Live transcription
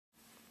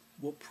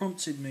what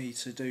prompted me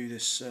to do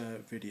this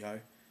video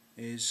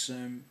is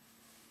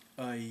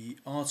a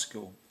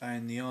article,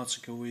 and the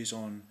article is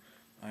on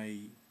a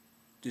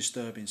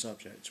disturbing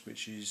subject,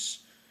 which is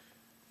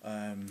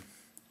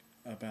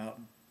about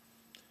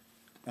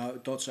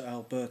Dr.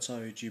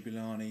 Alberto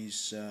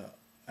Giubilini's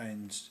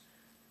and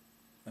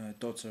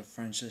Dr.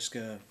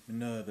 Francesca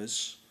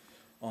Minerva's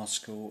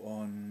article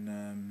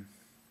on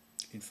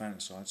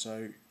infanticide.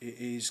 So it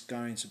is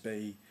going to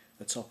be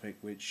a topic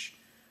which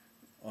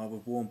I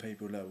would warn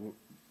people that we're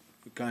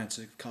going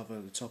to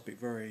cover the topic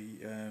very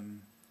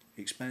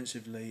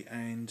expansively,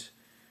 and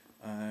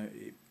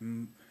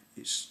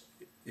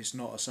it's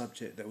not a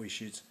subject that we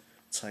should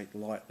take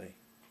lightly.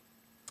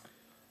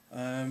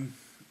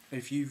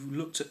 If you've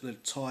looked at the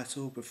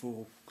title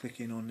before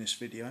clicking on this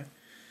video,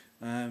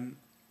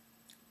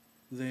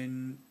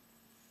 then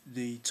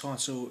the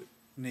title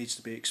needs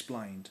to be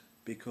explained,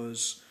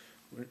 because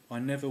I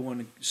never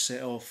want to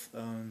set off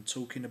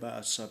talking about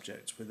a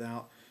subject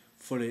without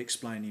fully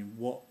explaining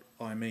what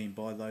I mean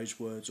by those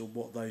words, or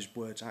what those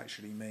words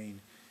actually mean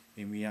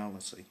in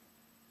reality.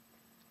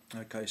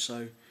 Okay,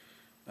 so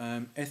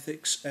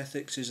ethics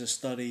is a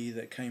study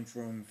that came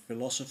from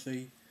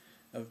philosophy.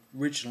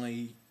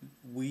 Originally,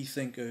 we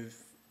think of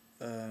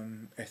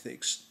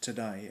ethics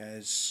today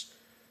as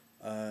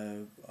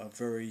a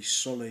very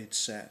solid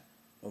set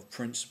of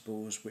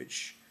principles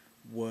which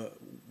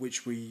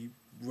we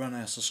run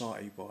our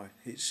society by.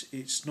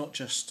 It's not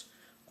just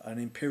an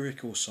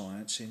empirical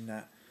science, in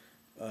that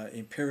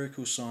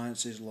empirical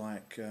science is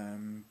like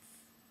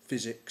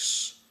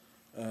physics,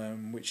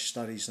 which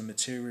studies the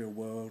material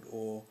world,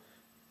 or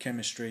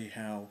chemistry,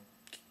 how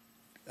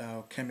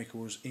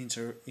chemicals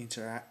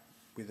interact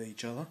with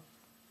each other,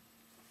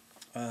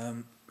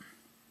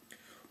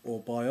 or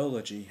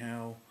biology,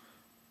 how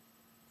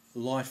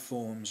life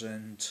forms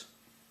and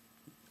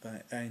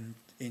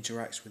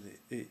interacts with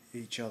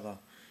each other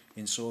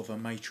in sort of a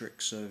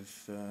matrix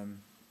of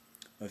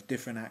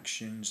different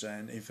actions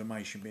and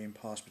information being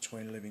passed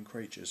between living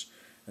creatures.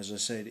 As I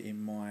said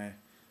in my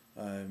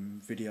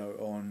video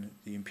on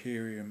the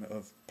Imperium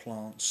of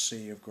plants,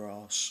 sea of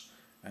grass,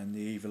 and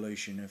the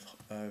evolution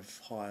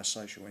of higher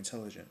social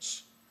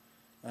intelligence.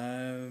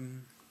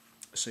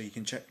 So you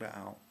can check that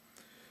out.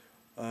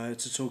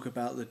 To talk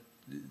about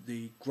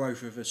the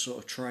growth of a sort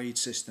of trade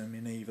system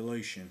in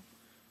evolution.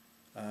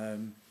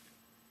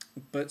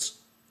 But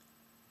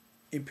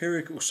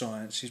empirical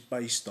science is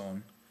based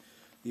on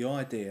the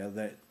idea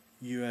that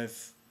you have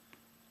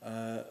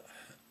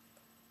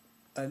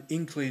an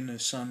inkling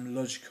of some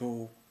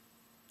logical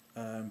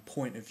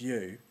point of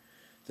view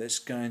that's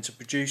going to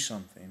produce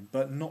something,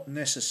 but not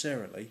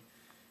necessarily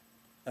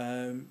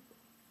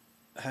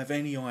have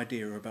any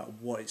idea about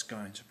what it's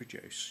going to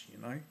produce. You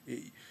know,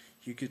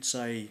 you could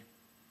say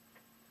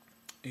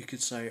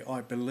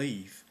I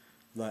believe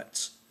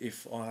that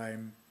if I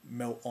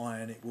melt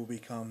iron, it will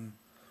become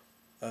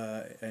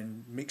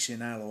and mix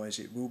in alloys,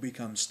 it will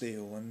become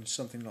steel, and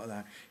something like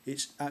that.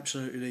 It's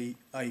absolutely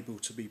able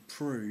to be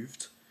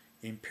proved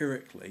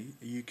empirically.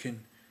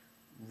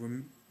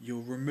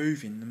 You're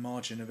removing the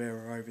margin of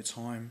error over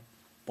time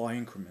by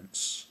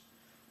increments,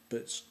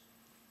 but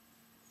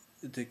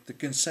the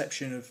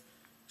conception of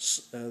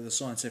the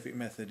scientific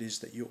method is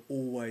that you're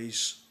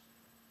always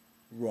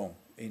wrong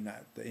in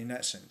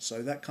that sense.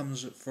 So that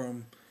comes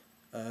from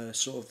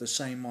sort of the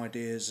same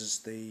ideas as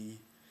the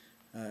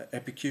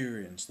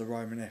Epicureans, the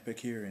Roman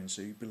Epicureans,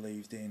 who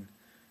believed in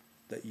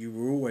that you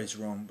were always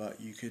wrong, but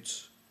you could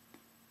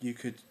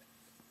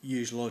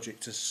use logic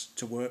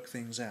to work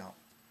things out.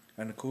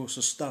 And of course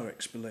the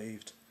Stoics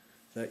believed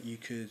that you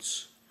could,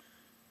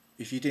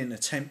 if you didn't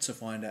attempt to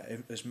find out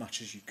as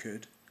much as you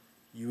could,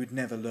 you would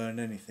never learn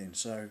anything.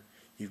 So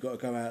you've got to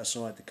go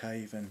outside the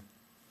cave and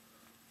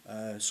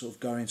sort of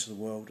go into the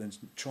world and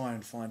try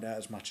and find out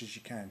as much as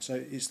you can. So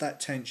it's that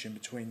tension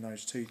between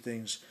those two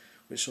things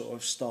which sort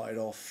of started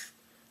off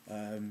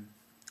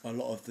a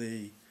lot of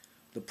the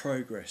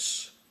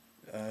progress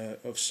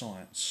of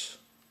science.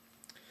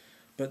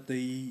 But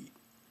the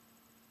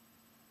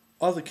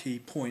other key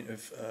point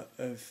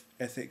of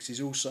ethics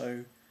is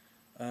also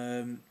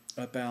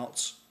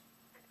about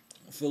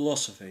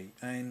philosophy,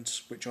 and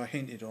which I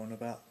hinted on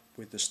about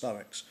with the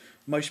Stoics.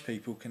 Most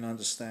people can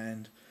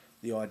understand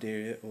the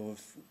idea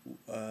of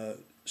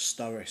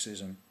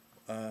Stoicism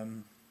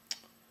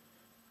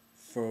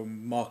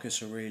from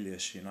Marcus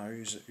Aurelius, you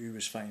know, who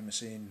was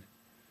famous in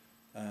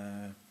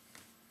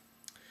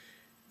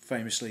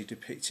famously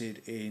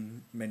depicted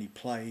in many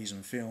plays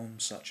and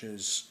films, such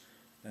as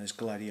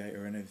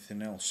Gladiator and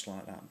everything else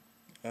like that.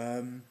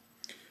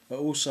 But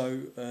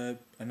also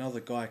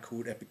another guy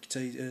called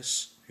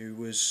Epictetus, who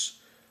was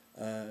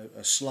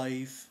a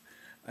slave,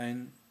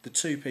 and the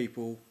two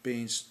people,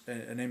 being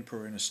an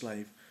emperor and a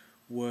slave,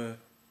 were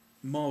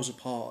miles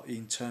apart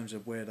in terms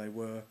of where they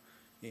were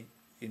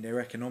in their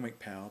economic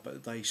power,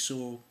 but they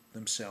saw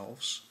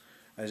themselves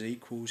as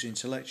equals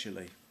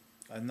intellectually,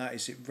 and that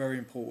is very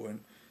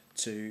important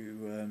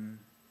to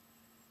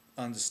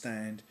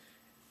understand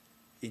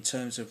in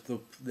terms of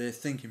their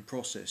thinking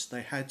process,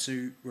 they had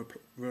to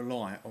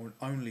rely on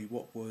only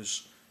what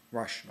was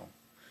rational.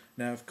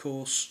 Now, of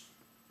course,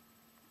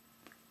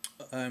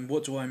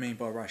 what do I mean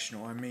by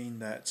rational? I mean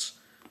that,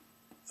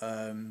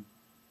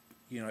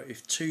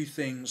 if two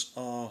things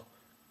are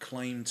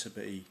claimed to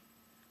be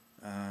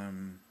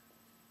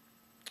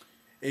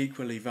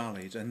equally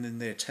valid, and then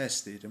they're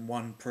tested, and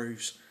one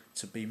proves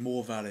to be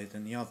more valid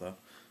than the other,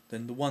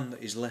 then the one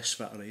that is less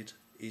valid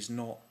is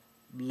not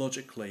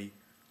logically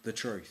the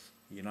truth.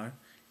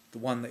 The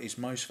one that is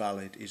most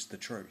valid is the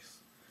truth.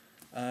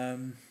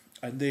 And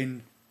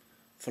then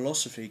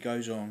philosophy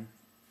goes on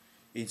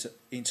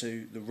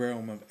into the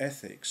realm of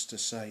ethics to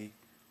say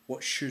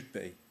what should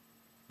be.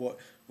 What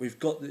we've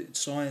got, the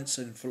science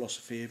and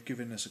philosophy have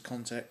given us a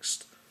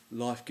context.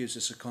 Life gives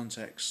us a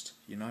context.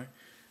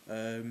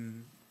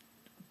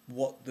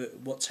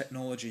 What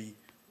technology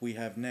we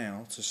have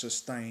now to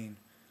sustain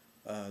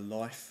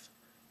life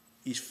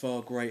is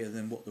far greater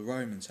than what the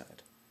Romans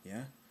had.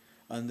 Yeah.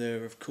 And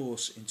there, of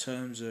course, in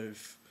terms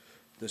of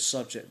the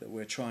subject that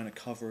we're trying to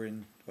cover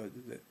in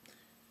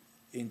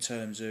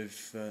terms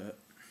of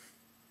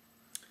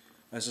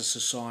as a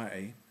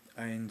society,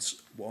 and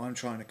what I'm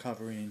trying to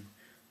cover in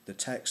the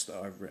text that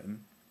I've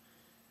written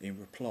in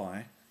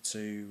reply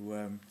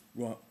to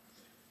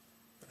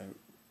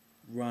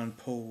Ron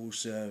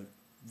Paul's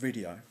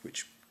video,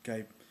 which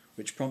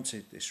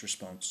prompted this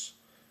response,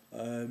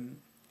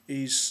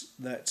 is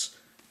that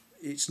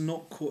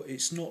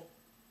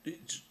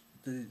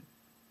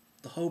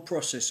the whole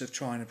process of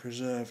trying to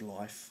preserve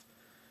life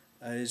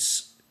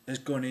has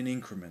gone in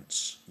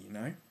increments,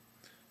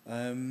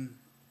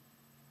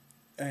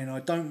 and I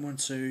don't want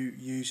to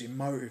use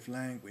emotive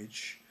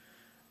language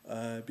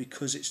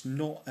because it's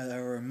not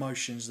our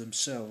emotions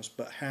themselves,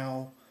 but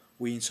how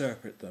we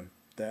interpret them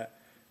that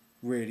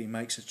really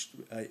makes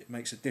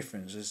a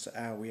difference as to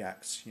how we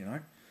act.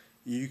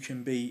 You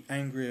can be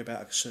angry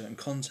about a certain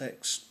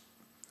context,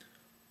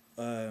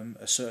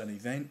 a certain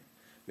event.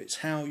 It's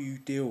how you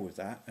deal with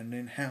that, and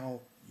then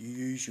how you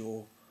use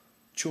your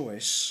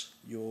choice,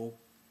 your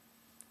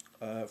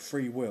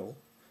free will,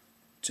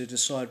 to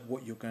decide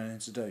what you're going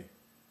to do.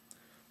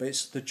 But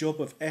it's the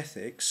job of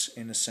ethics,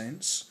 in a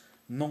sense,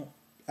 not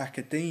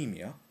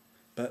academia,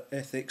 but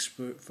ethics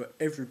for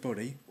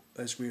everybody,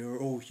 as we are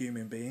all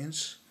human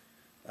beings,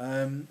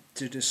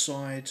 to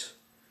decide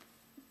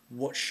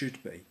what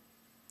should be.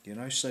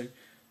 So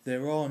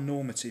there are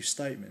normative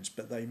statements,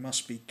 but they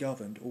must be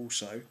governed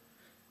also.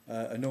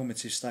 A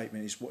normative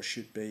statement is what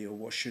should be or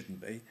what shouldn't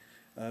be,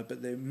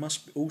 but they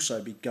must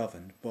also be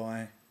governed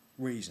by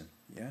reason.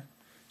 Yeah.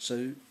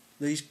 So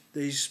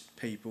these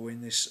people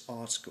in this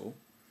article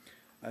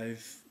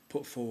have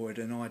put forward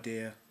an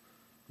idea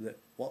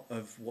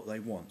of what they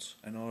want,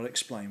 and I'll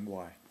explain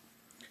why.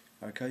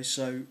 Okay.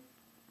 So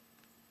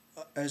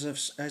as I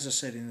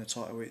said in the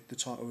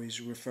title is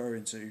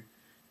referring to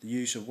the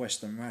use of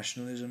Western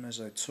rationalism as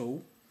a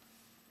tool,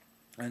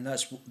 and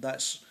that's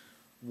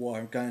what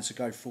I'm going to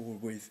go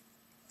forward with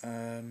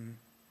in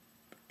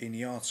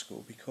the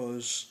article,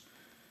 because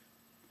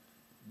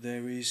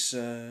there is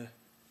I've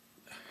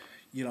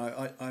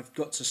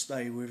got to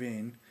stay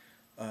within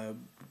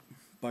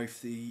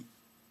both the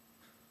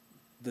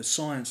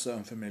science that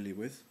I'm familiar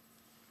with,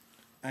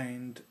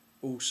 and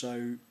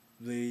also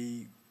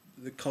the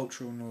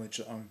cultural knowledge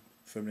that I'm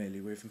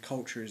familiar with. And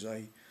culture is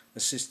a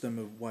system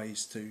of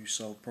ways to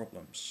solve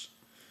problems.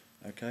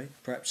 Okay,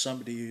 perhaps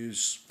somebody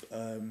who's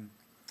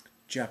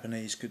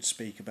Japanese could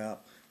speak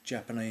about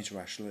Japanese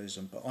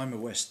rationalism, but I'm a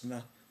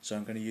Westerner, so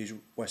I'm going to use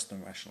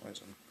Western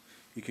rationalism.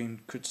 You can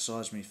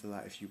criticise me for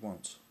that if you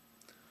want.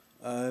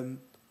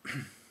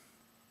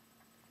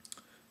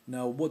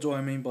 Now, what do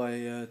I mean by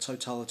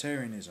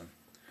totalitarianism?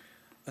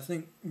 I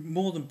think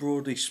more than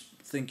broadly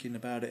thinking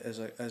about it as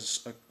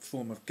a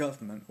form of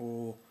government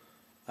or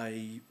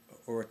a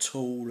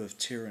tool of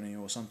tyranny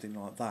or something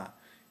like that.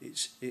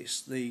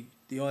 It's the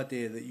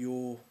idea that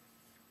you're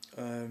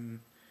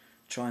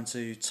trying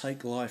to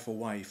take life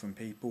away from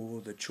people,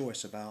 or the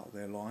choice about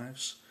their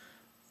lives,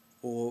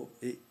 or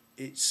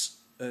it's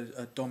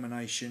a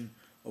domination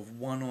of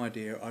one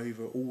idea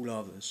over all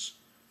others.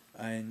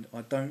 And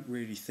I don't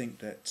really think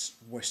that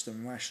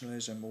Western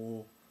rationalism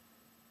or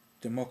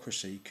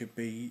democracy could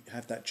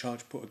have that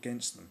charge put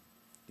against them.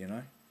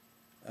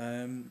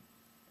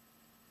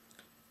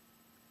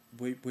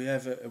 We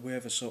have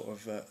a sort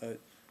of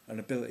an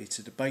ability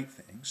to debate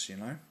things,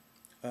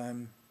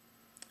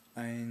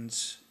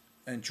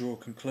 and draw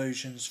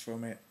conclusions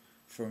from it,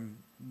 from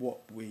what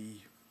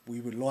we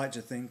would like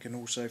to think, and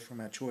also from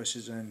our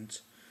choices, and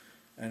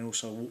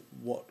also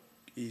what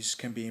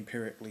can be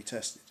empirically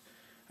tested.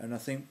 And I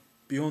think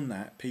beyond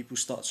that, people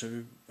start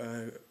to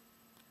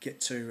get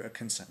to a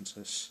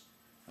consensus,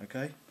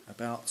 okay,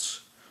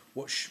 about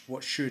what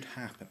should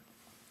happen.